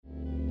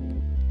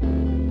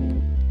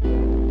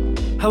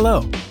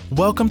Hello,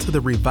 welcome to the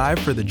Revive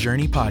for the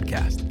Journey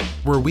podcast,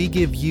 where we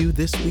give you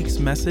this week's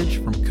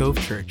message from Cove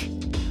Church.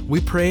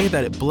 We pray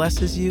that it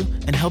blesses you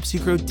and helps you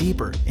grow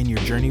deeper in your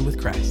journey with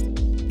Christ.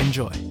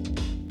 Enjoy.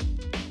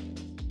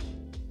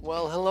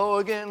 Well, hello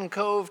again,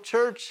 Cove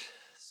Church.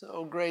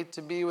 So great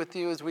to be with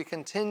you as we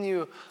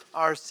continue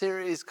our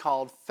series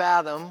called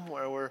Fathom,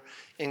 where we're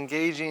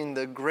engaging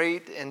the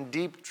great and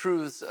deep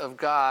truths of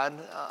God.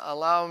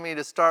 Allow me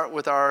to start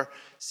with our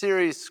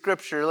series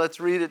scripture. Let's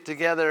read it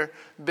together.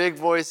 Big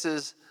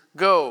voices,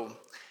 go.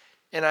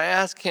 And I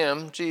ask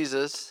him,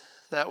 Jesus,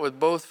 that with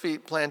both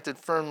feet planted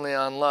firmly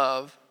on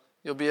love,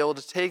 you'll be able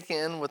to take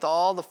in with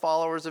all the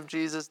followers of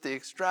Jesus the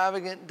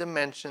extravagant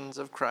dimensions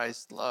of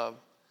Christ's love.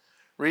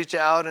 Reach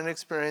out and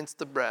experience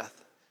the breadth.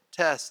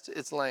 Test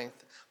its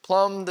length,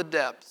 plumb the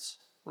depths,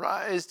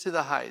 rise to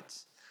the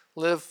heights,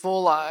 live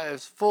full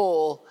lives,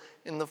 full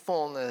in the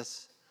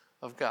fullness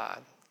of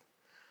God.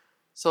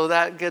 So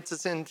that gets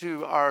us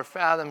into our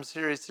Fathom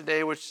series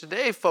today, which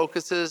today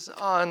focuses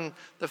on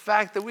the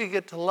fact that we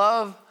get to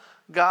love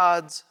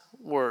God's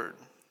Word.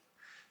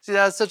 See,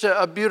 that's such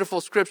a beautiful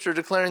scripture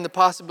declaring the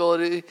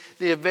possibility,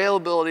 the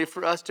availability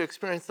for us to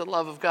experience the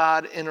love of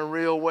God in a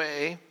real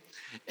way.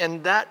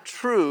 And that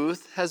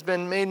truth has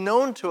been made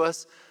known to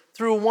us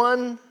through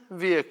one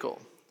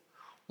vehicle,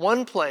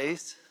 one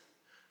place,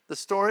 the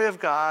story of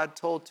God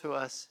told to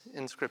us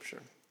in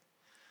Scripture.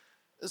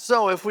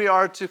 So if we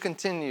are to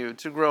continue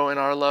to grow in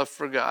our love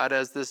for God,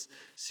 as this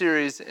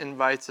series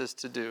invites us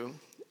to do,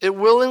 it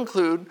will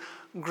include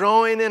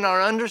growing in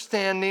our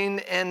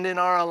understanding and in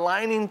our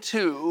aligning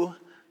to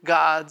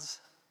God's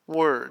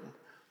Word.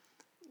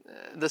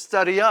 The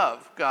study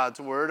of God's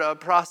Word, a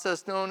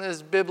process known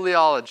as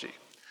Bibliology,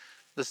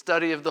 the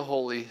study of the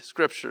Holy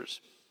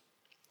Scriptures.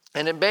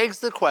 And it begs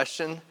the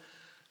question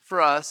for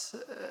us,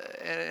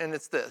 and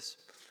it's this: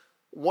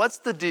 what's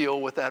the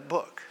deal with that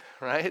book,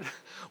 right?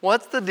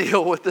 What's the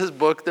deal with this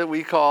book that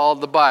we call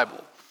the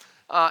Bible?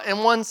 In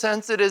one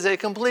sense, it is a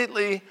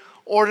completely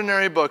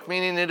ordinary book,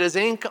 meaning it is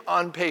ink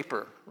on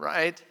paper,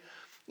 right?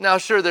 Now,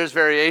 sure, there's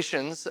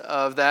variations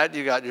of that.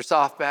 You got your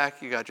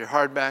softback, you got your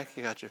hardback,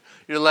 you got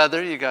your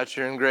leather, you got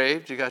your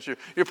engraved, you got your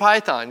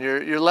python,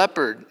 your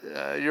leopard,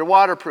 your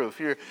waterproof,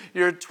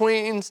 your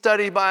tween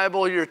study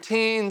Bible, your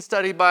teen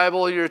study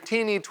Bible, your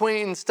teeny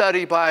tween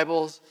study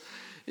Bibles.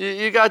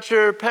 You got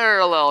your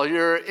parallel,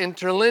 your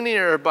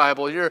interlinear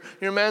Bible, your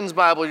men's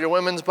Bible, your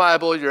women's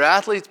Bible, your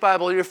athlete's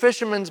Bible, your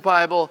fisherman's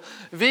Bible,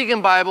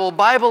 vegan Bible,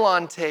 Bible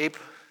on tape.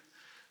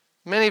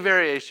 Many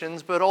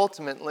variations, but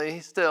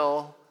ultimately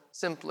still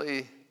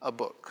simply a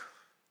book.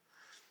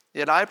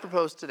 Yet I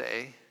propose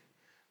today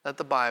that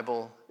the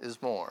Bible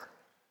is more.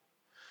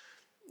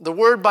 The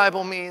word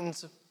Bible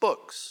means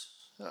books,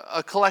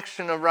 a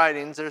collection of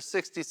writings. There's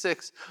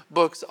 66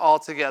 books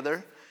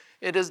altogether.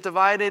 It is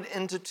divided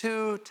into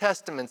two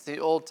testaments, the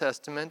Old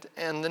Testament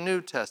and the New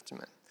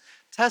Testament.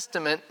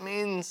 Testament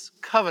means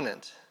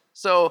covenant.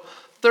 So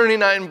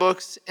 39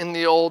 books in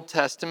the Old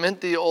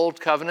Testament, the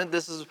Old Covenant.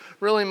 This is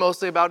really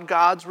mostly about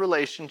God's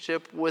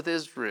relationship with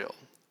Israel.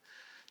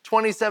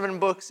 27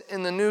 books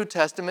in the New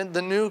Testament,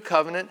 the New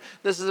Covenant.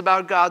 This is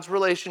about God's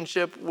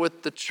relationship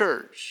with the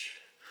church,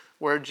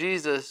 where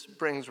Jesus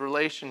brings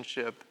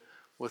relationship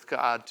with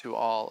God to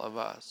all of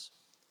us.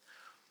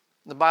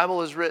 The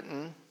Bible is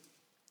written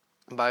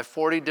by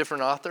 40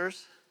 different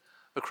authors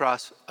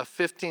across a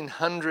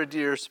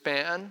 1,500-year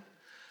span.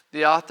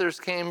 The authors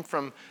came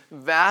from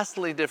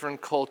vastly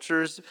different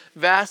cultures,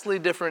 vastly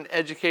different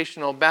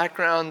educational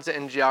backgrounds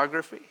and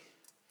geography.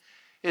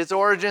 Its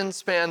origins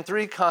span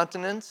 3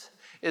 continents.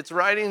 Its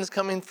writings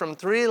coming from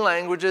 3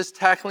 languages,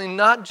 tackling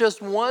not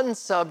just one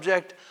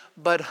subject,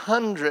 but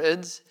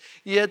hundreds.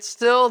 Yet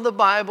still the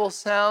Bible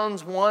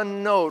sounds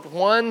one note,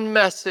 one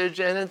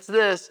message, and it's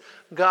this: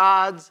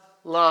 God's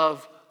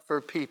love for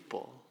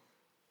people.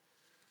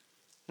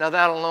 Now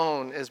that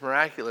alone is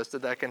miraculous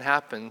that can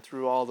happen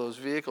through all those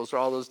vehicles, through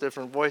all those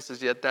different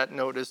voices, yet that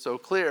note is so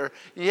clear.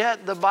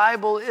 Yet the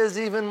Bible is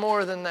even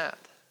more than that.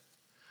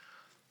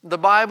 The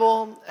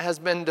Bible has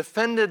been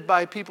defended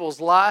by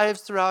people's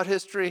lives throughout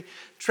history,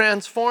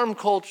 transformed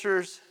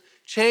cultures,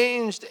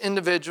 changed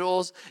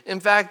individuals. In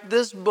fact,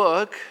 this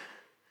book,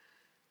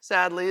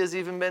 sadly, has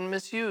even been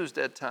misused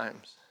at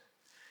times.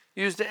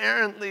 Used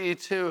errantly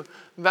to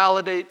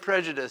validate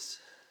prejudice,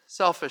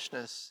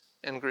 selfishness,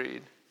 and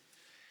greed.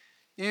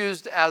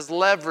 Used as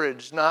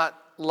leverage, not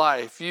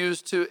life.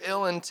 Used to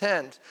ill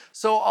intent.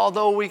 So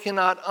although we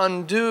cannot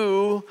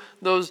undo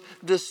those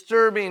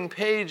disturbing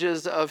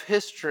pages of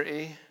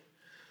history,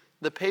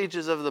 the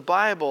pages of the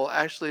Bible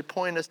actually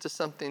point us to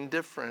something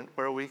different,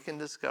 where we can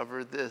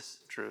discover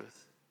this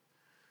truth.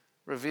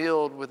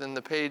 Revealed within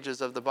the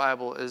pages of the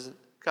Bible is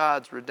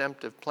God's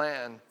redemptive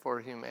plan for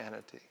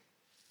humanity.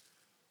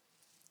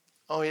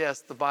 Oh yes,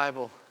 the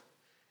Bible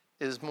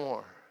is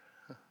more.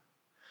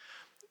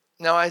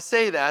 Now I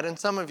say that, and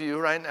some of you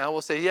right now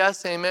will say,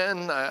 yes,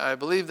 amen, I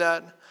believe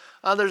that.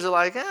 Others are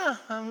like,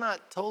 I'm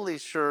not totally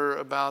sure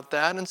about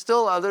that. And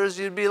still others,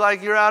 you'd be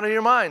like, you're out of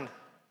your mind,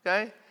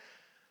 okay?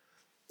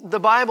 The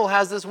Bible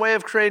has this way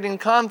of creating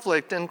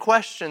conflict and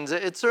questions.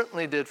 It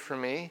certainly did for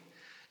me.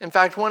 In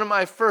fact, one of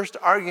my first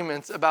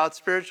arguments about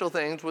spiritual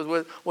things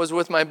was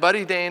with my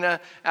buddy Dana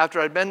after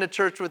I'd been to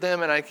church with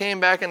him, and I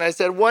came back and I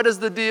said, what is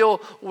the deal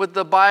with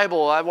the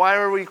Bible?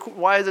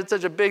 Why is it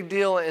such a big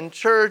deal in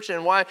church?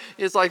 And why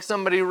it's like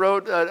somebody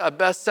wrote a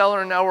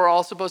bestseller and now we're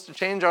all supposed to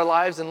change our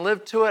lives and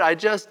live to it? I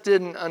just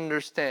didn't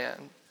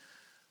understand.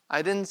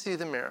 I didn't see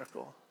the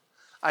miracle.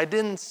 I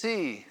didn't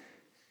see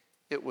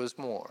it was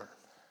more.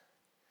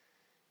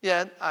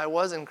 Yet I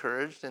was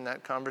encouraged in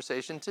that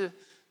conversation to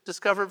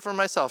discover it for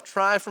myself,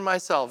 try for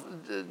myself,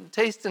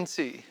 taste and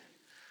see.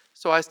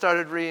 So I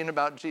started reading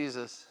about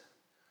Jesus.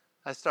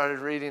 I started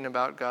reading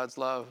about God's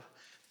love,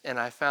 and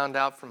I found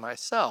out for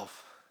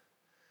myself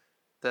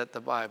that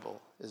the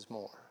Bible is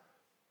more.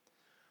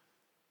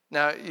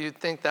 Now, you'd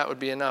think that would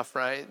be enough,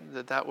 right?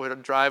 That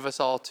would drive us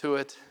all to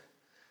it.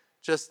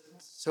 Just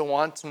to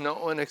want to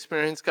know and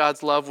experience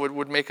God's love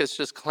would make us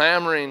just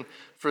clamoring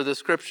for the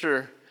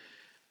Scripture.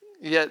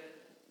 Yet,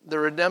 the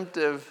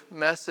redemptive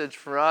message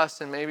for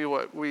us, and maybe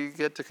what we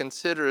get to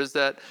consider, is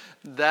that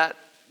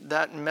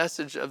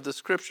message of the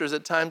Scriptures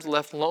at times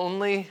left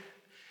lonely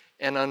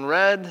and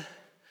unread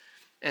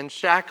and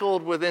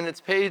shackled within its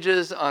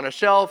pages on a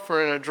shelf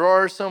or in a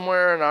drawer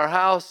somewhere in our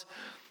house.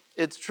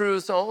 Its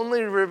truths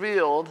only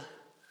revealed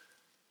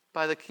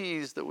by the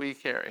keys that we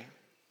carry.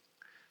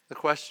 The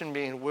question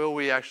being, will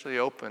we actually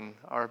open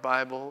our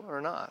Bible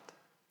or not?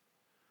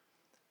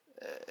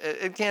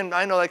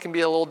 I know that can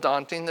be a little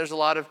daunting. There's a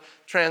lot of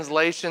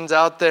translations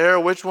out there.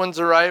 Which one's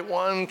the right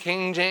one?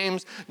 King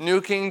James,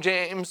 New King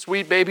James,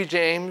 Sweet Baby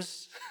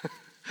James,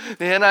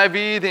 the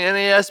NIV, the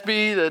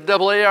NASB, the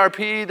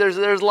AARP. There's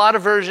a lot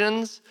of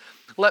versions.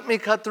 Let me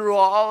cut through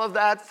all of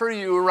that for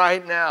you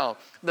right now.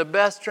 The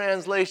best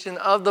translation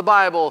of the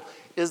Bible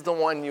is the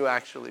one you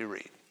actually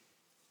read.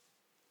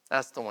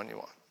 That's the one you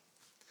want.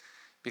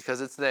 Because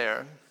it's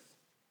there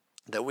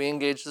that we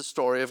engage the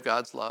story of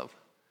God's love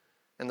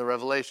and the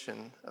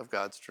revelation of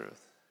God's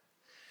truth.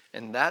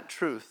 And that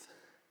truth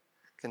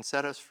can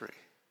set us free.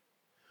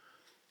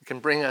 It can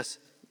bring us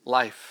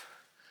life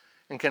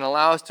and can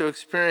allow us to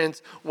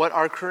experience what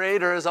our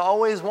Creator has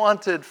always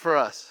wanted for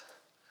us.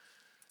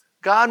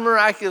 God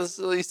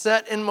miraculously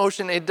set in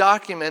motion a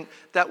document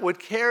that would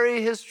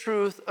carry His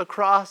truth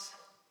across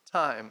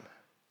time.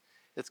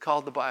 It's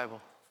called the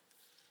Bible.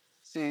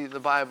 See, the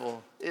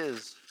Bible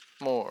is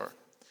more.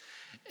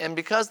 And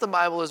because the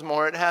Bible is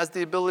more, it has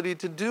the ability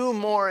to do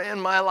more in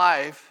my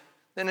life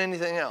than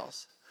anything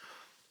else.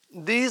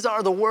 These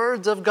are the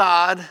words of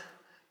God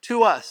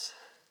to us,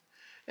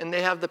 and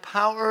they have the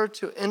power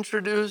to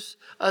introduce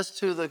us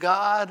to the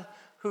God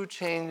who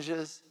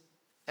changes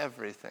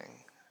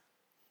everything.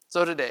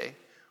 So today,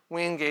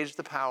 we engage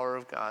the power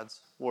of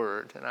God's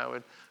Word, and I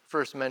would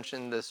first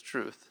mention this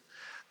truth.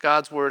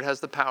 God's Word has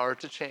the power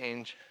to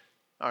change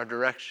our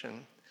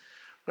direction.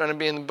 We're going to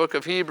be in the book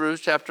of Hebrews,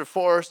 chapter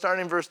 4,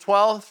 starting verse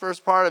 12,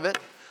 first part of it.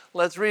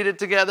 Let's read it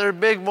together.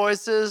 Big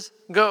voices,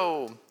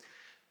 go.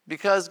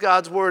 Because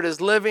God's word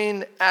is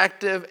living,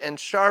 active, and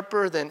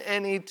sharper than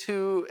any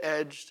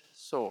two-edged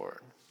sword.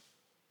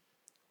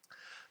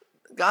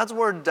 God's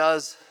word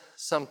does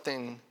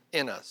something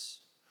in us.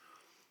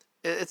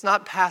 It's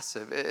not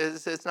passive.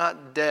 It's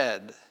not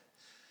dead.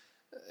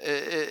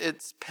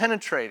 It's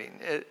penetrating.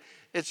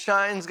 It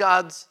shines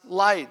God's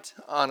light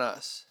on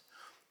us.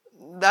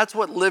 That's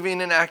what living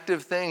and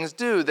active things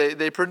do.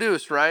 They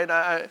produce,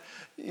 right?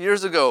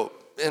 Years ago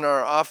in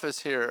our office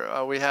here,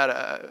 I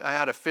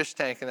had a fish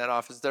tank in that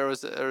office. There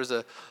was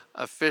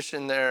a fish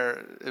in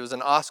there. It was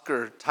an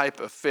Oscar type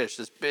of fish,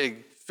 this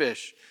big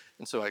fish.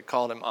 And so I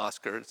called him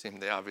Oscar. It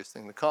seemed the obvious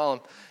thing to call him.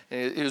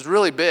 And he was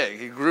really big.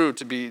 He grew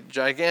to be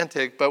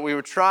gigantic. But we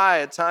would try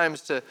at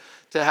times to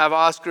have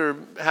Oscar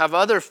have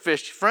other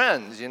fish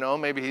friends.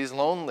 Maybe he's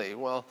lonely.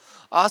 Well,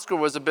 Oscar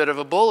was a bit of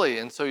a bully.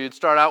 And so you'd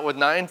start out with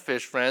 9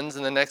 fish friends,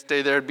 and the next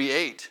day there'd be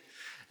 8.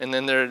 And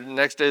then the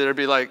next day there'd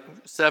be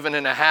like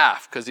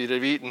 7.5 because he'd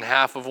have eaten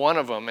half of one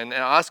of them. And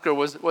Oscar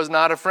was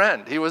not a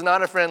friend. He was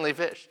not a friendly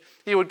fish.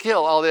 He would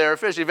kill all the other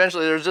fish.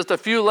 Eventually there was just a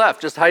few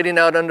left, just hiding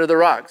out under the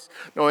rocks,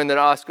 knowing that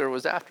Oscar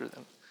was after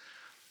them.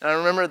 And I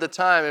remember at the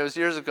time, it was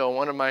years ago,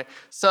 one of my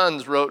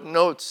sons wrote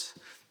notes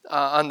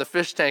on the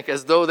fish tank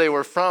as though they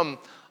were from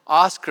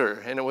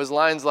Oscar. And it was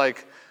lines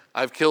like,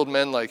 "I've killed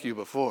men like you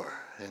before."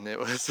 And it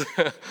was,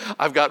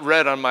 "I've got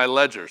red on my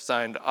ledger,"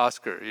 signed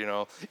Oscar,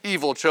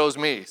 "Evil chose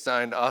me,"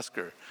 signed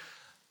Oscar.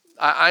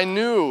 I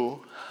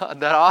knew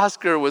that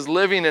Oscar was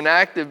living and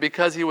active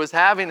because he was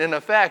having an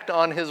effect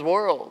on his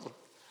world.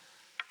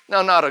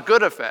 Now, not a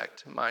good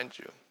effect, mind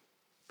you,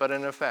 but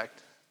an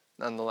effect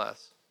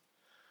nonetheless.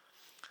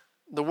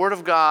 The Word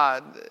of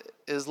God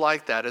is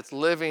like that. It's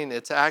living,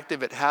 it's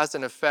active, it has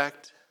an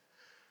effect.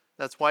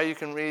 That's why you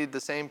can read the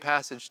same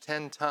passage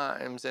 10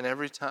 times, and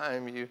every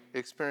time you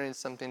experience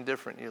something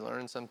different, you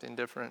learn something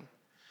different.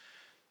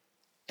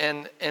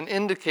 And an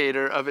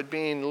indicator of it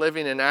being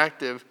living and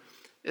active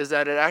is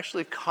that it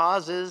actually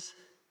causes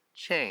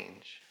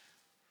change.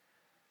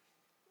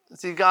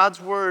 See, God's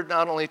Word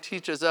not only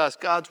teaches us,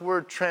 God's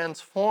Word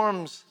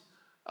transforms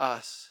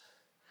us.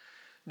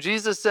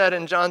 Jesus said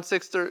in John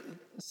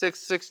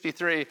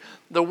 6:63,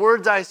 the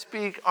words I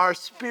speak are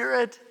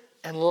spirit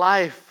and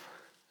life.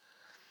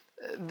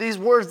 These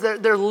words,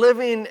 they're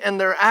living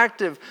and they're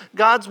active.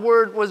 God's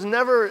word was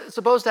never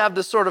supposed to have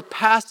this sort of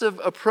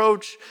passive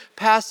approach,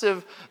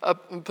 passive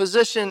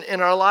position in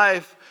our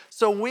life.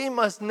 So we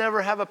must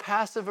never have a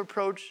passive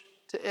approach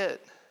to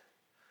it.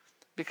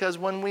 Because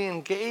when we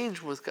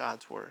engage with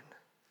God's word,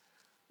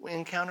 we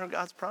encounter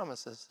God's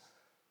promises.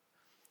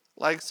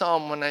 Like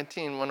Psalm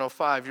 119,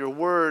 105, your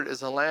word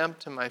is a lamp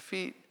to my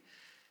feet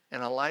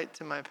and a light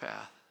to my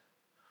path.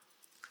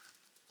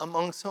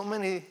 Among so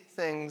many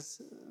things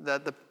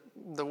that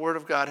the word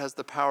of God has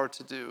the power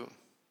to do,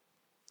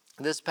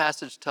 this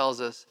passage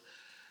tells us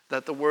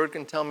that the word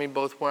can tell me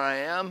both where I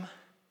am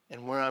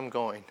and where I'm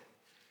going.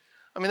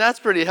 I mean, that's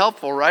pretty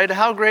helpful, right?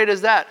 How great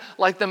is that?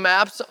 Like the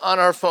maps on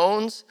our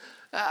phones.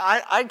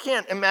 I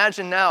can't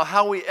imagine now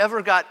how we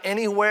ever got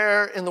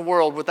anywhere in the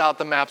world without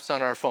the maps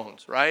on our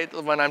phones, right?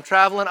 When I'm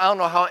traveling, I don't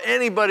know how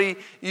anybody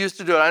used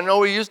to do it. I know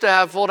we used to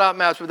have fold-out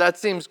maps, but that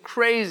seems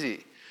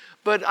crazy.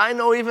 But I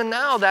know even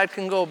now that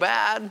can go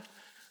bad.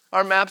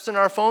 Our maps and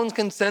our phones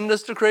can send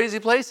us to crazy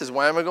places.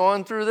 Why am I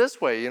going through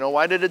this way?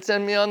 Why did it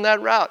send me on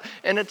that route?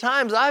 And at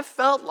times I've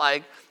felt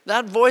like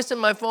that voice in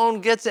my phone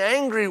gets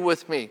angry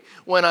with me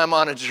when I'm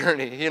on a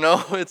journey.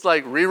 It's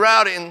like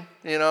rerouting,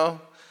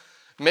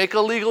 make a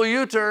legal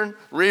U-turn,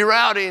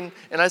 rerouting.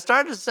 And I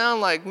started to sound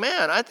like,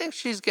 man, I think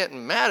she's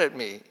getting mad at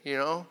me,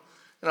 And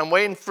I'm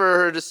waiting for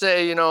her to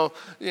say,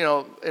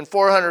 in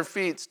 400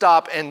 feet,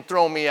 stop and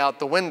throw me out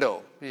the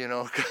window,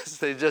 because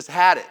they just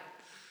had it.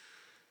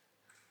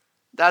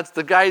 That's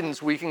the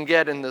guidance we can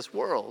get in this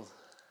world.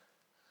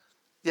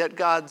 Yet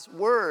God's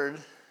word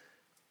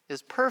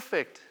is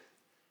perfect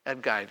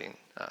at guiding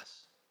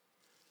us.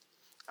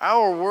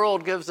 Our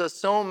world gives us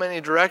so many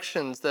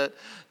directions that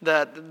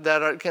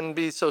can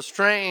be so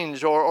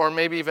strange or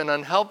maybe even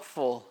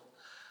unhelpful.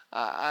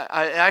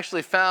 I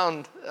actually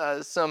found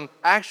some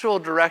actual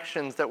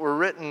directions that were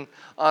written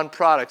on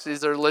products.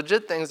 These are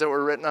legit things that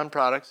were written on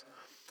products.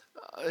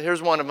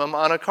 Here's one of them.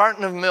 On a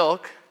carton of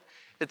milk,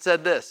 it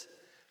said this: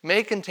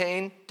 may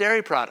contain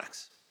dairy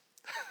products.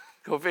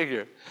 Go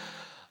figure.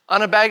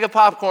 On a bag of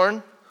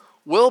popcorn,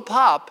 will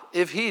pop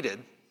if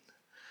heated.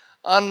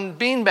 On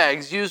bean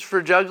bags used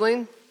for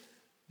juggling,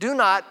 do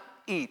not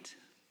eat.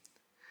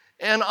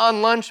 And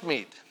on lunch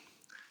meat,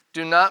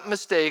 do not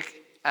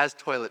mistake as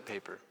toilet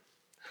paper.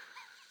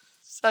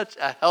 Such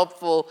a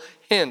helpful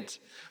hint.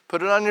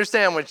 Put it on your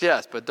sandwich,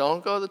 yes, but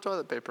don't go the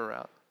toilet paper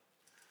route.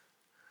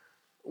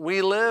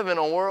 We live in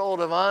a world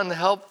of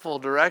unhelpful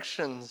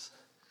directions,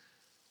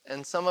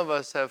 and some of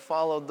us have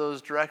followed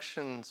those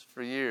directions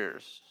for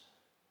years.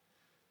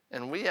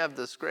 And we have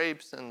the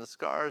scrapes and the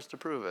scars to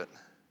prove it.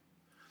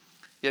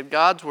 Yet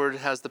God's word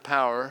has the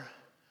power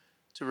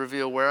to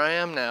reveal where I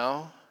am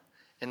now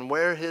and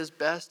where his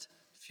best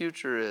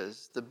future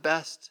is, the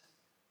best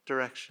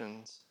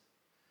directions.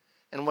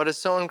 And what is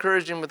so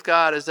encouraging with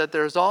God is that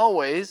there's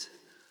always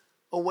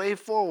a way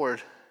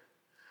forward.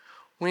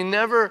 We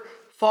never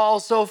fall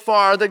so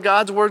far that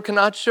God's word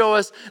cannot show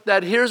us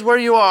that here's where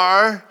you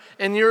are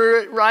and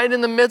you're right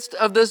in the midst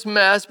of this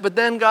mess, but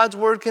then God's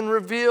word can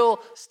reveal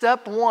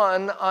step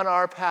one on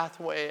our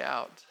pathway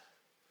out.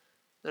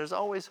 There's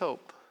always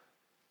hope.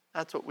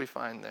 That's what we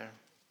find there.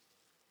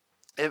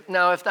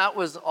 If that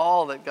was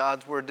all that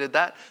God's word did,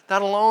 that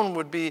alone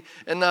would be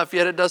enough.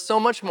 Yet it does so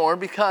much more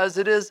because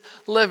it is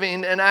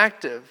living and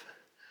active.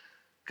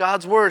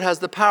 God's word has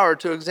the power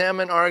to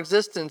examine our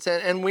existence,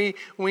 and we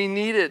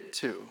need it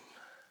to.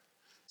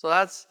 So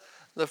that's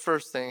the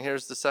first thing.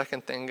 Here's the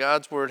second thing.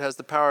 God's word has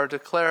the power to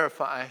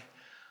clarify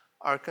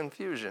our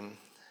confusion.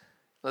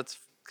 Let's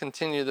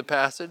continue the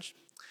passage.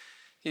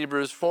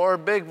 Hebrews 4,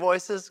 big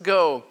voices,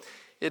 go.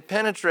 It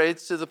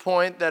penetrates to the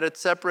point that it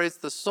separates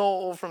the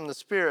soul from the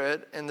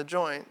spirit and the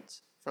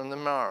joints from the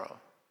marrow.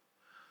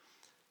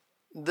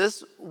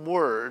 This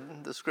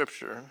word, the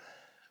scripture,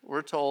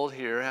 we're told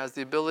here, has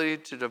the ability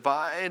to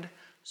divide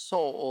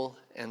soul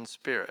and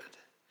spirit.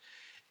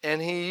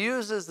 And he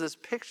uses this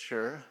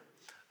picture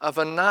of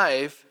a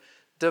knife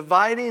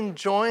dividing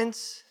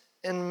joints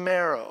and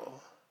marrow.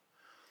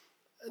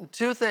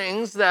 Two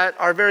things that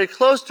are very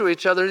close to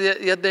each other,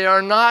 yet they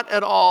are not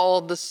at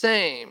all the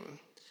same.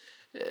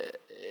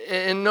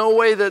 In no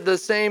way the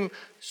same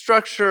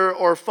structure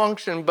or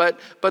function, but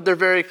they're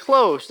very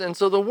close. And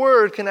so the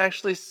word can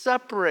actually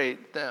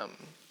separate them.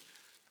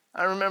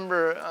 I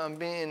remember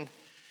being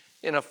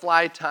in a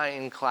fly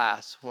tying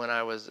class when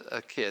I was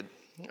a kid,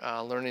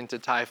 learning to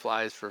tie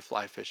flies for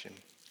fly fishing.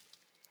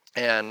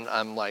 And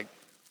I'm like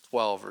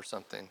 12 or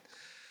something.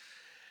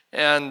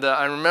 And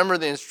I remember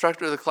the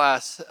instructor of the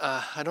class,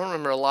 I don't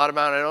remember a lot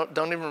about it. I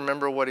don't even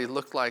remember what he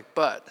looked like,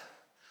 but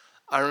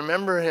I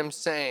remember him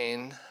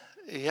saying,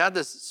 he had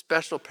this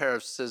special pair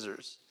of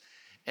scissors.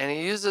 And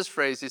he used this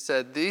phrase, he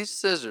said, these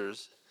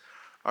scissors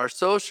are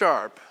so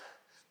sharp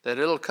that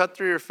it'll cut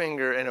through your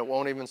finger and it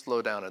won't even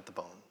slow down at the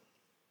bone.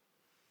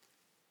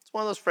 It's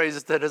one of those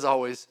phrases that has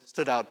always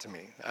stood out to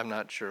me. I'm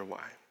not sure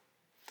why.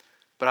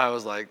 But I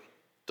was like,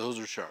 Those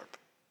are sharp.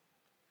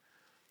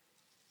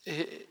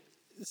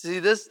 See,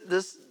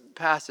 this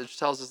passage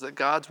tells us that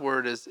God's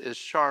word is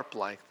sharp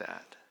like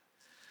that.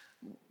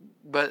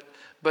 But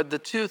the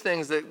two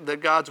things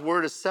that God's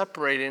word is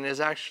separating is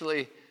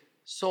actually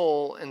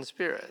soul and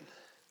spirit.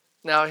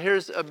 Now,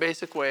 here's a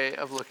basic way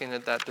of looking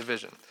at that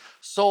division.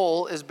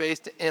 Soul is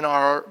based in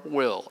our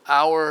will,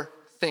 our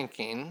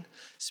thinking.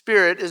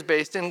 Spirit is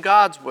based in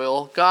God's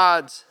will,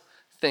 God's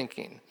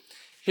thinking.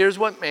 Here's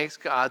what makes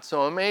God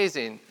so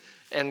amazing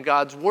and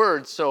God's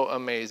word so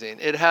amazing.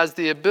 It has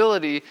the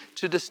ability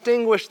to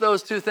distinguish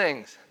those two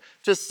things,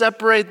 to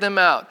separate them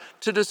out,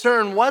 to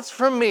discern what's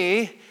from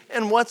me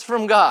and what's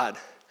from God.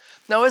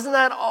 Now, isn't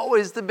that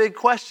always the big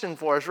question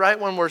for us, right?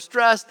 When we're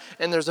stressed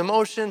and there's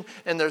emotion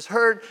and there's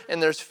hurt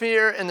and there's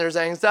fear and there's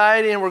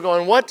anxiety and we're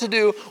going, what to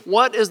do?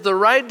 What is the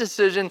right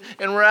decision?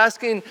 And we're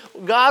asking,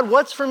 God,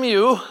 what's from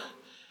you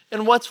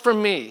and what's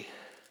from me?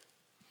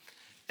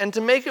 And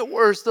to make it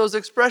worse, those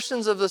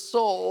expressions of the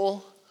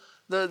soul,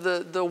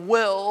 the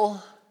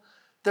will,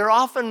 they're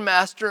often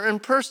master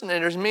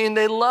impersonators, meaning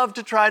they love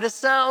to try to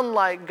sound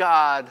like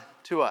God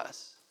to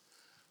us,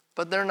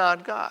 but they're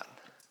not God.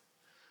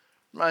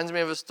 Reminds me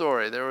of a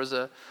story. There was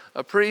a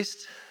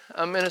priest,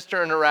 a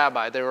minister, and a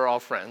rabbi. They were all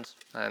friends.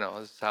 I know,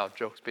 this is how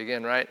jokes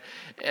begin, right?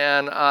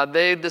 And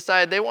they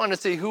decided they wanted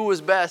to see who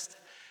was best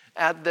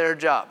at their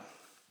job.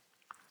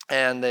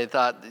 And they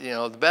thought,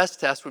 the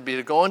best test would be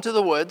to go into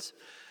the woods.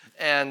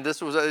 And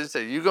this was, as I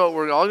say,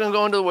 we're all going to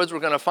go into the woods. We're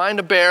going to find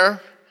a bear,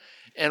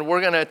 and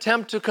we're going to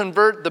attempt to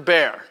convert the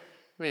bear,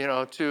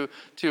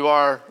 to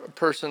our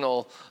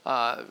personal,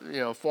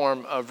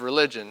 form of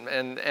religion.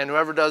 And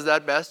whoever does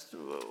that best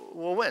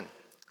will win.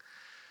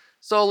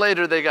 So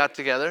later they got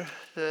together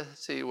to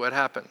see what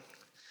happened.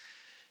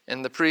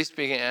 And the priest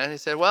began. He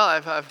said, well,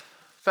 I've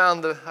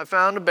found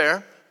a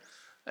bear.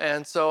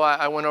 And so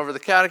I went over the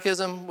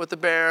catechism with the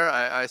bear.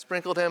 I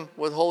sprinkled him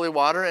with holy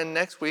water. And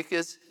next week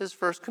is his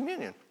first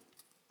communion.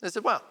 They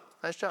said, wow,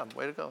 nice job.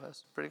 Way to go.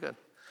 That's pretty good.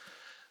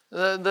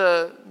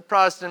 The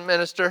Protestant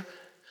minister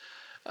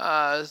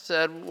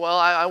said, well,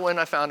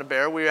 I found a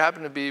bear. We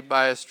happened to be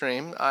by a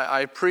stream.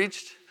 I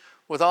preached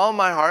with all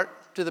my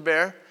heart to the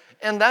bear.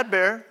 And that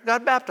bear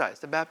got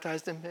baptized. I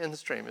baptized him in the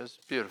stream. It was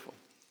beautiful.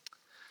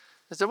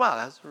 I said, wow,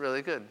 that's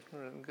really good.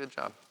 Good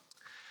job.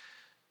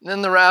 And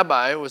then the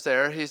rabbi was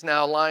there. He's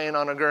now lying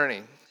on a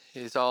gurney.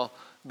 He's all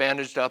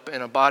bandaged up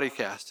in a body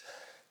cast.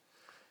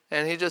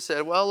 And he just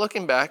said, well,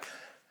 looking back,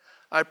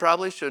 I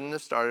probably shouldn't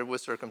have started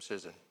with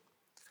circumcision.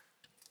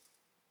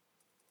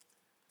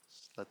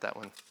 Just let that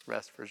one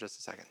rest for just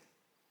a second.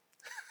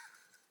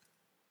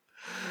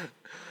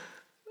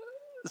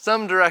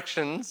 Some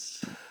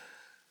directions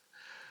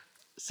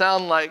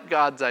sound like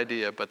God's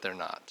idea, but they're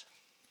not.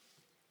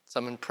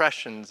 Some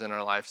impressions in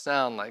our life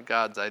sound like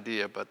God's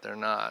idea, but they're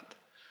not.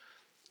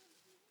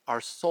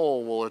 Our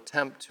soul will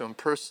attempt to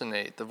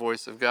impersonate the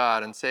voice of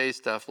God and say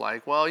stuff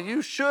like, well,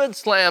 you should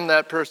slam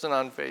that person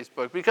on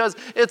Facebook because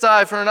it's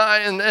eye for an eye,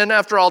 and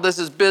after all, this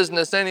is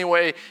business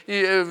anyway.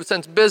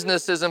 Since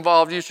business is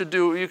involved, you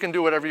can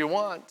do whatever you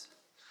want.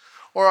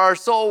 Or our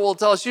soul will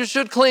tell us, you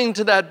should cling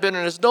to that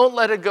bitterness. Don't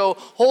let it go.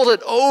 Hold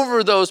it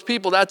over those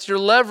people. That's your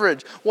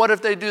leverage. What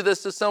if they do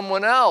this to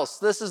someone else?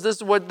 This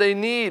is what they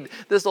need.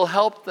 This will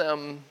help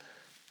them.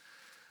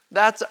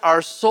 That's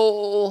our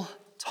soul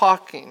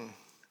talking.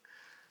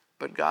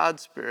 But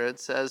God's Spirit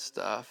says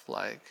stuff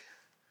like,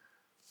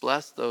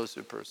 bless those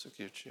who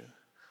persecute you.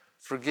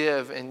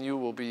 Forgive and you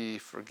will be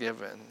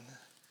forgiven.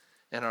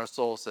 And our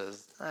soul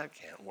says, that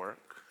can't work.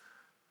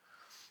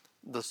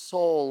 The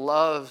soul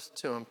loves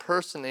to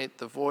impersonate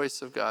the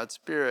voice of God's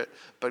Spirit,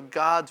 but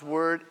God's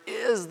Word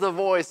is the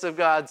voice of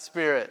God's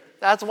Spirit.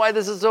 That's why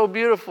this is so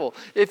beautiful.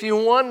 If you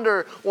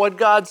wonder what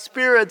God's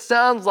Spirit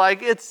sounds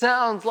like, it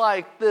sounds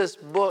like this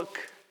book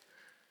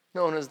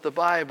known as the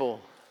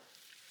Bible.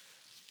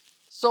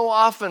 So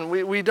often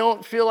we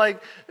don't feel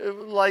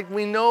like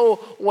we know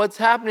what's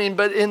happening,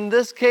 but in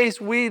this case,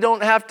 we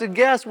don't have to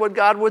guess what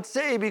God would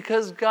say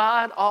because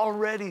God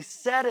already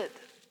said it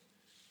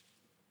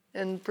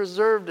and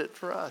preserved it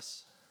for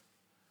us.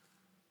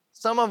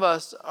 Some of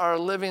us are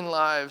living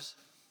lives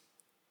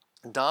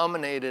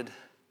dominated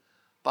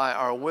by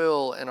our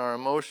will and our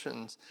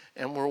emotions,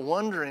 and we're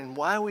wondering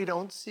why we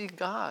don't see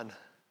God.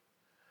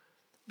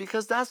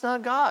 Because that's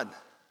not God.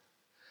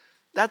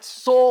 That's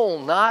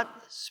soul,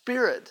 not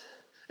spirit.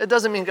 It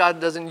doesn't mean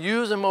God doesn't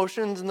use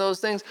emotions and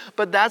those things,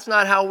 but that's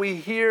not how we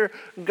hear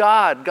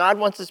God. God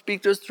wants to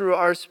speak to us through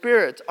our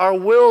spirits. Our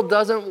will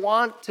doesn't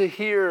want to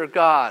hear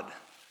God.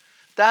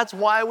 That's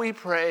why we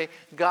pray,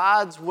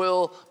 God's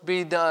will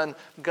be done,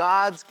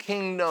 God's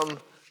kingdom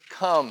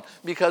come.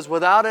 Because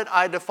without it,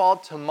 I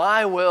default to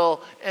my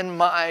will and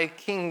my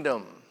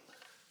kingdom.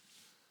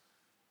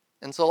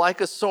 And so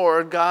like a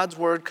sword, God's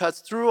word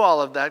cuts through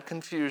all of that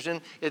confusion.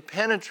 It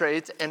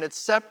penetrates and it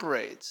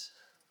separates.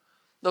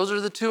 Those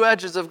are the two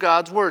edges of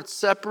God's word.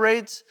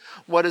 Separates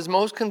what is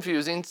most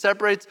confusing,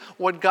 separates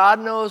what God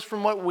knows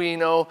from what we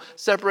know,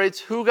 separates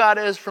who God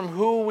is from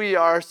who we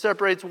are,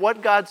 separates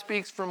what God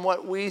speaks from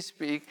what we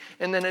speak,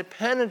 and then it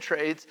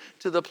penetrates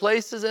to the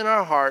places in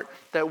our heart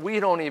that we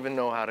don't even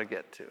know how to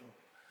get to.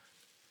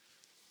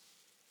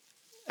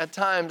 At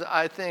times,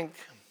 I think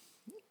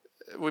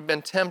we've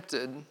been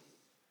tempted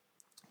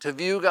to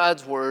view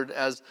God's word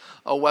as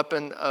a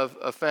weapon of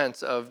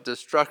offense, of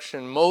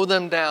destruction, mow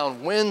them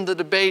down, win the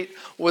debate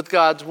with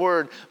God's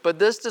word. But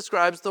this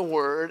describes the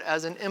word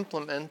as an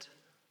implement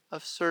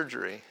of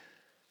surgery.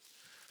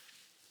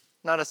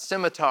 Not a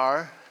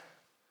scimitar,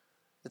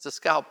 it's a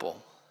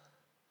scalpel.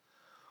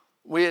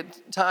 We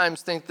at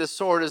times think this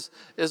sword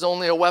is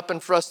only a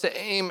weapon for us to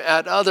aim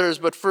at others,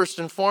 but first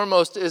and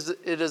foremost,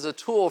 it is a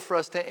tool for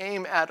us to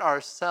aim at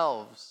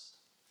ourselves.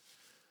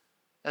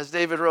 As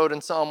David wrote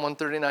in Psalm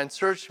 139,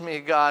 "Search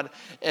me, God,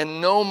 and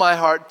know my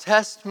heart.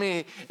 Test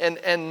me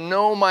and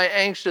know my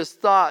anxious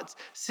thoughts.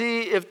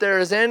 See if there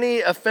is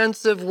any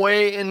offensive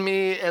way in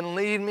me and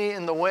lead me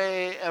in the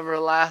way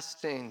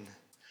everlasting."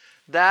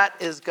 That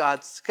is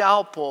God's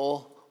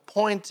scalpel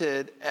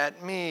pointed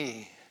at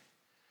me.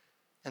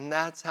 And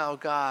that's how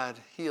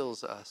God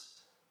heals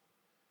us.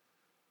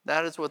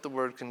 That is what the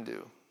word can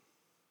do.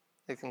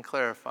 It can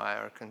clarify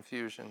our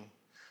confusion.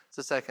 It's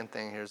the second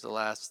thing. Here's the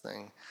last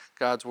thing.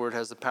 God's word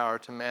has the power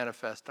to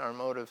manifest our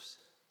motives.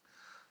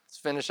 Let's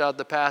finish out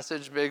the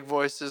passage. Big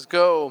voices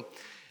go.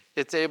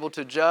 It's able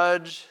to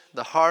judge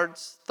the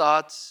hearts,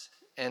 thoughts,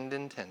 and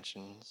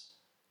intentions.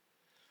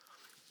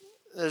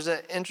 There's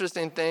an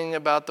interesting thing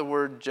about the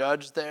word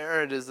judge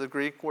there. It is the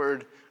Greek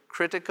word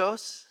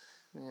kritikos.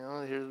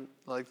 Here,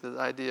 like the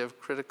idea of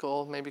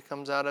critical maybe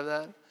comes out of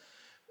that.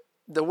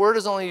 The word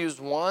is only used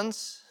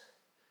once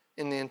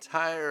in the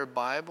entire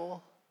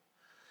Bible.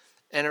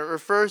 And it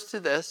refers to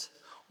this,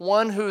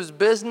 one whose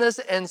business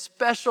and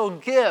special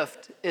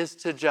gift is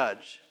to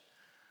judge.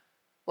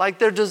 Like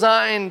they're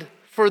designed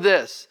for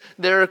this.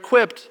 They're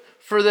equipped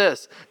for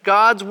this.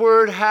 God's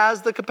word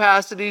has the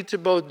capacity to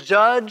both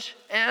judge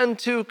and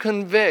to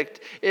convict.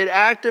 It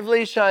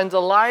actively shines a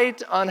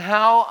light on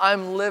how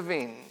I'm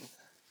living.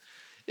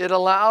 It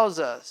allows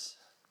us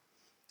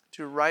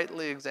to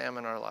rightly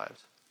examine our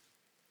lives.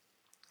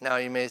 Now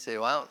you may say,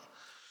 well,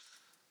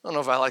 I don't know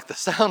if I like the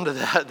sound of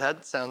that.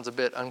 That sounds a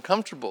bit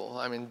uncomfortable.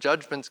 I mean,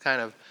 judgment's kind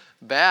of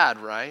bad,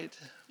 right?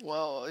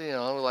 Well,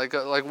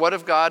 like what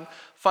if God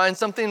finds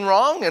something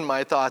wrong in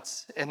my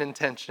thoughts and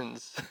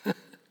intentions?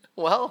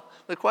 Well,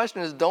 the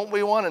question is, don't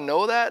we want to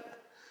know that?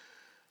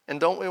 And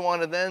don't we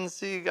want to then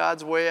see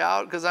God's way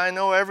out? Because I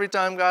know every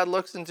time God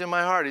looks into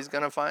my heart, he's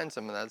going to find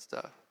some of that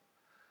stuff.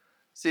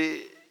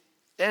 See,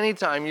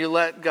 anytime you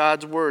let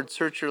God's word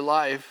search your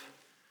life,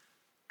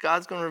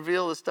 God's going to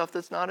reveal the stuff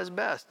that's not his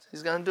best.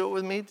 He's going to do it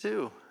with me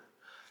too.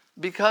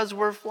 Because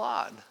we're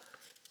flawed.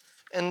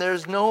 And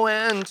there's no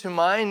end to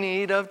my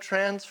need of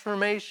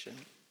transformation.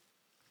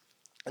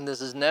 And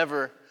this is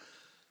never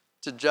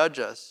to judge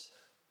us.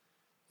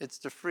 It's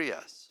to free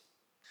us.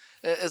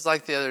 It's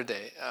like the other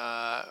day.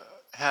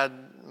 Had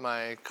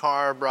my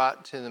car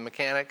brought to the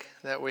mechanic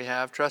that we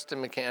have, trusted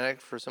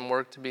mechanic, for some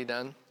work to be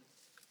done.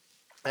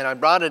 And I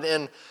brought it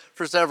in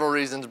for several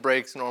reasons,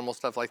 brakes, normal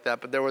stuff like that.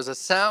 But there was a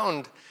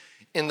sound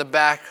in the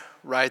back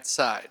right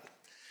side.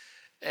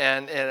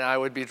 And I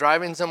would be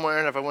driving somewhere,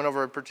 and if I went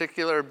over a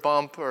particular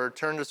bump or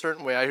turned a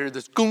certain way, I heard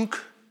this gunk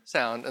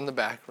sound in the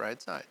back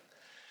right side.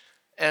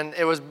 And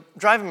it was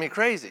driving me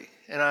crazy.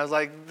 And I was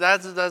like,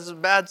 that's a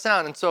bad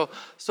sound. And so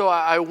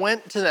I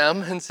went to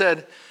them and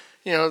said,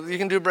 you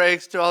can do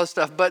brakes, do all this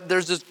stuff, but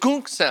there's this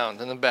gunk sound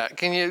in the back.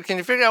 Can you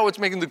figure out what's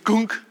making the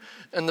gunk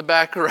in the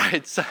back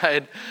right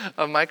side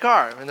of my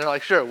car? And they're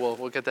like, sure,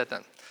 we'll get that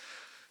done.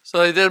 So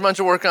they did a bunch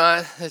of work on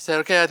it. They said,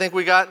 okay, I think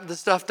we got the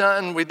stuff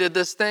done. We did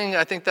this thing.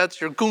 I think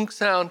that's your gunk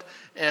sound,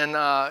 and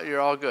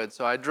you're all good.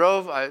 So I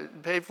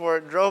paid for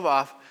it, drove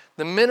off.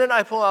 The minute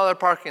I pull out of the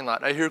parking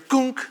lot, I hear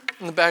gunk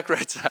in the back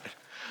right side.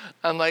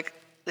 I'm like,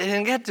 they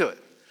didn't get to it.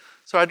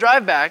 So I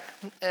drive back,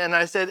 and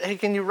I said, hey,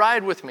 can you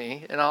ride with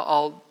me? And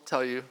I'll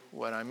tell you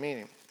what I'm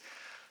meaning.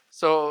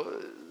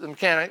 So the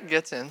mechanic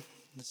gets in,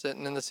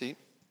 sitting in the seat.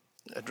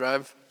 I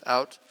drive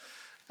out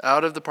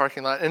of the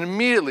parking lot, and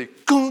immediately,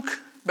 gunk,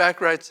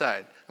 back right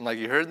side. I'm like,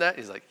 you heard that?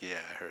 He's like, yeah,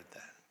 I heard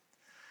that.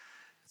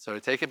 So I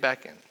take it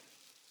back in.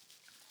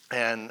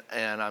 And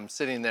I'm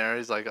sitting there.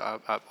 He's like,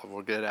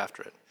 we'll get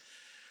after it.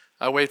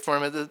 I wait for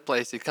him at the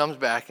place. He comes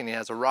back, and he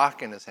has a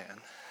rock in his hand.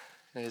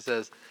 And he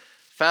says,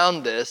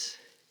 found this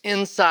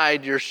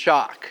inside your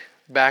shock,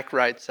 back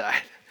right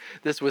side.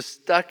 This was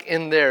stuck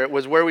in there. It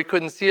was where we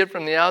couldn't see it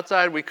from the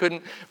outside.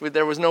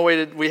 There was no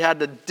way we had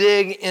to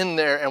dig in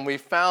there, and we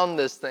found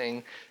this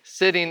thing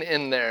sitting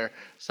in there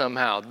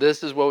somehow.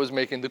 This is what was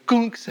making the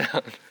gunk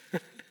sound.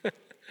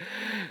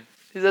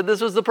 He said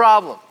this was the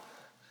problem.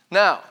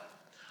 Now,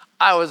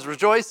 I was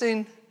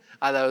rejoicing.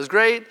 I thought it was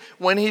great.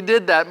 When he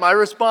did that, my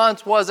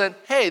response wasn't,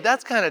 hey,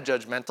 that's kind of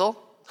judgmental.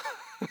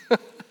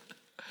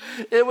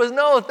 It was,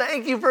 no,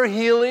 thank you for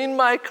healing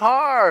my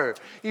car.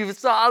 You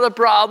saw the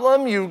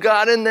problem, you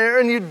got in there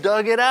and you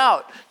dug it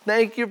out.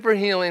 Thank you for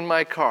healing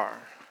my car.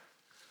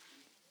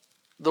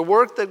 The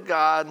work that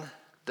God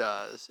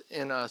does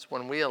in us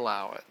when we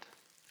allow it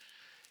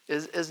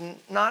is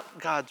not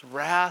God's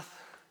wrath,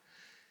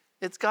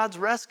 it's God's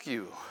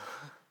rescue.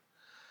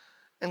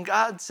 And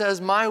God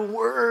says, my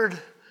word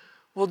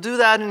will do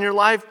that in your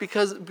life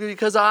because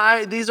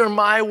these are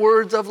my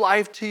words of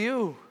life to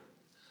you.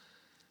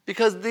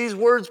 Because these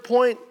words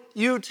point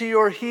you to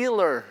your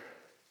healer.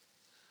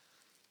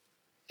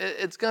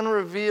 It's going to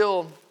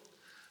reveal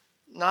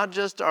not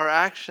just our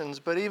actions,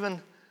 but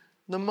even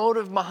the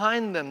motive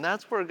behind them.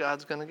 That's where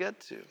God's going to get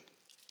to.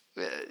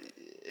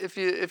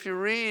 If you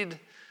read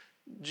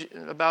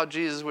about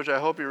Jesus, which I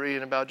hope you're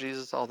reading about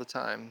Jesus all the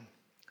time,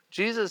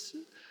 Jesus'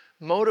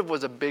 motive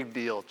was a big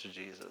deal to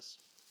Jesus.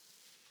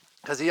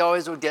 Because he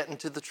always would get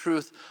into the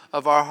truth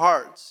of our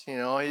hearts. You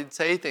know, he'd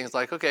say things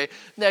like, okay,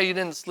 now you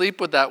didn't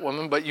sleep with that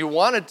woman, but you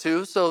wanted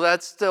to, so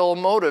that's still a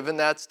motive and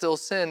that's still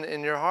sin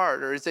in your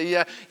heart. Or he'd say,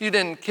 yeah, you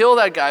didn't kill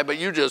that guy, but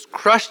you just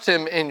crushed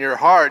him in your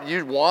heart.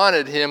 You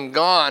wanted him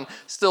gone,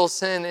 still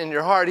sin in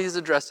your heart. He's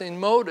addressing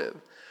motive.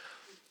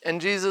 And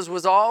Jesus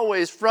was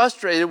always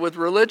frustrated with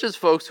religious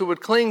folks who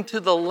would cling to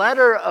the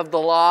letter of the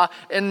law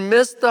and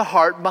miss the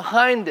heart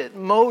behind it,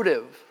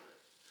 motive.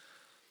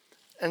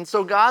 And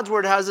so God's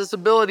word has this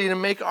ability to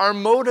make our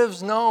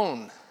motives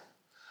known.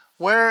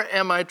 Where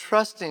am I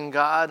trusting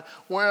God?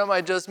 Where am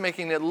I just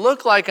making it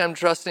look like I'm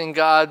trusting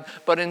God,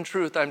 but in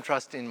truth I'm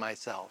trusting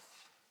myself?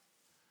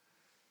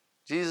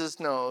 Jesus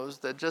knows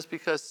that just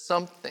because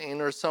something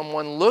or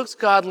someone looks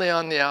godly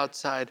on the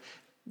outside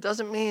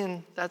doesn't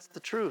mean that's the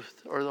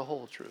truth or the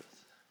whole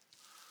truth.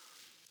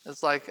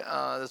 It's like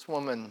this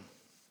woman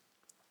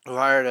who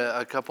hired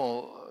a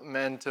couple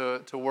men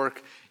to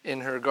work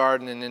in her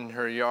garden and in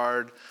her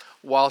yard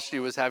while she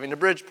was having a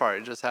bridge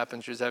party. It just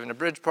happened she was having a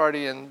bridge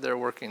party and they're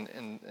working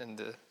in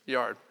the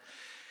yard.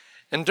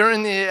 And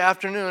during the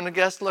afternoon, a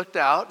guest looked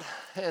out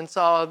and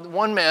saw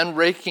one man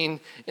raking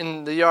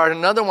in the yard.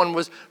 Another one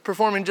was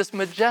performing just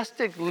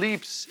majestic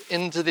leaps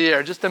into the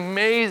air. Just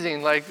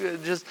amazing, like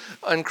just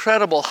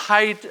incredible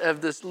height of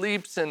this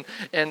leaps and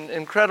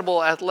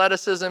incredible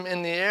athleticism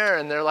in the air.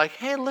 And they're like,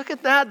 hey, look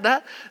at that.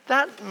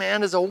 That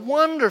man is a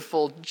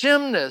wonderful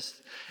gymnast.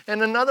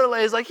 And another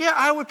lady's like, yeah,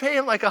 I would pay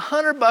him like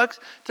 $100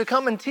 to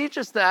come and teach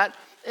us that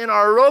in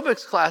our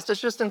aerobics class. That's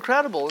just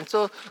incredible. And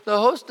so the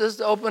hostess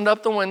opened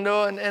up the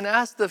window and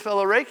asked the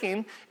fellow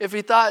raking if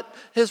he thought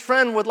his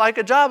friend would like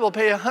a job. He'll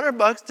pay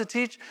 $100 to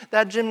teach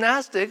that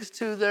gymnastics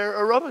to their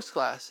aerobics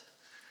class.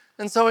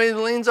 And so he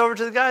leans over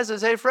to the guy and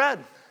says, hey, Fred,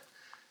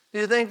 do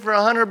you think for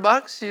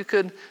 $100 you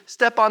could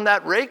step on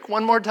that rake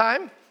one more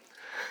time?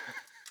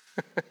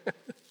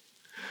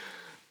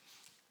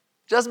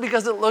 Just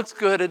because it looks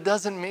good, it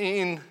doesn't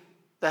mean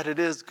that it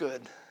is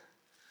good.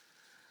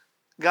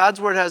 God's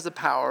word has the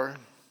power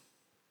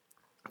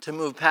to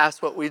move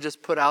past what we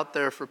just put out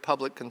there for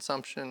public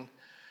consumption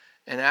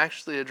and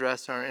actually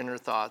address our inner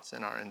thoughts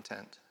and our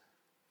intent.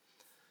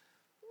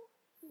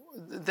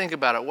 Think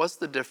about it. What's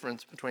the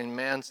difference between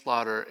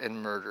manslaughter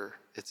and murder?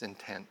 It's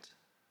intent.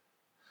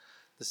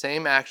 The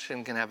same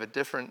action can have a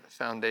different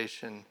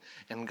foundation,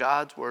 and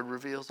God's word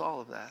reveals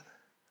all of that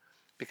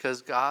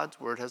because God's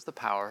word has the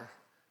power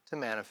to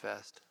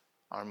manifest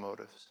our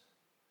motives.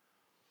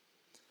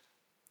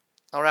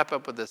 I'll wrap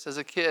up with this. As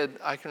a kid,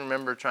 I can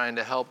remember trying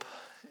to help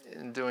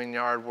in doing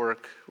yard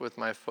work with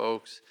my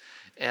folks.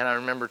 And I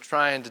remember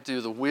trying to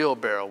do the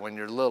wheelbarrow when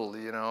you're little,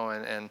 you know,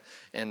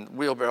 and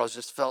wheelbarrows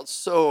just felt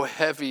so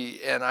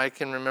heavy. And I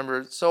can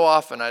remember so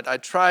often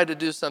I'd try to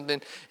do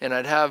something and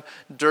I'd have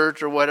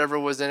dirt or whatever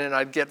was in it. And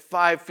I'd get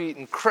 5 feet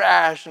and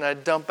crash and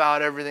I'd dump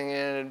out everything in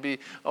it. And it'd be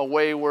a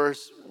way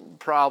worse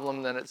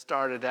problem than it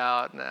started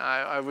out.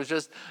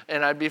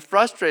 And I'd be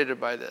frustrated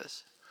by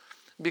this.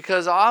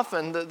 Because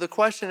often the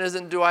question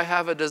isn't, do I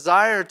have a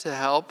desire to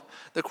help?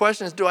 The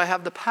question is, do I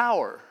have the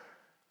power?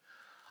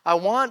 I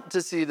want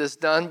to see this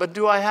done, but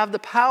do I have the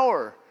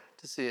power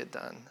to see it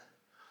done?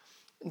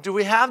 Do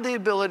we have the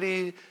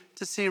ability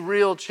to see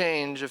real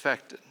change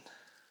affected?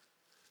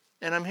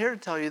 And I'm here to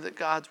tell you that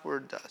God's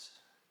word does.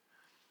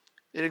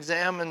 It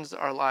examines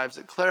our lives.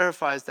 It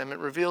clarifies them. It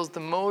reveals the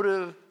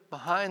motive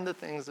behind the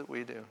things that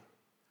we do.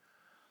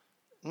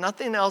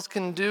 Nothing else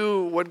can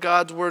do what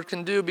God's word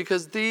can do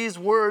because these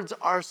words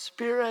are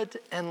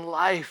spirit and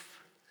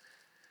life.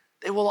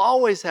 They will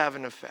always have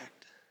an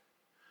effect.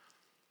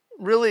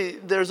 Really,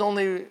 there's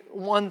only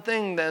one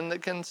thing then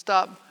that can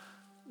stop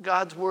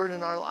God's word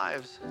in our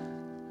lives,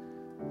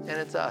 and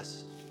it's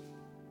us,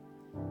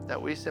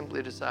 that we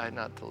simply decide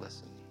not to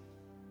listen.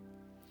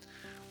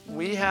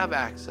 We have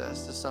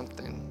access to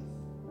something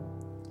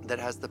that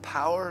has the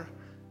power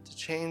to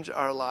change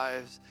our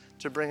lives,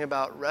 to bring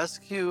about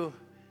rescue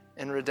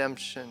and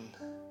redemption.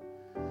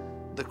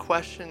 The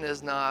question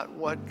is not,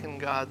 what can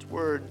God's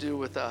word do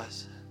with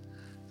us?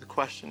 The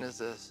question is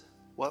this,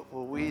 what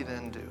will we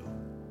then do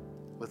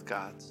with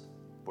God's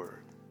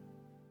word?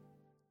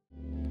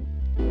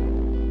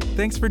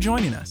 Thanks for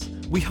joining us.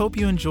 We hope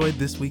you enjoyed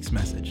this week's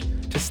message.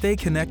 To stay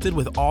connected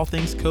with all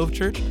things Cove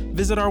Church,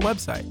 visit our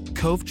website,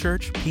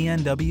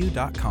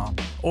 covechurchpnw.com,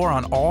 or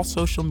on all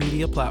social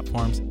media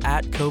platforms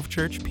at Cove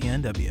Church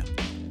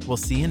PNW. We'll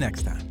see you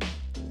next time.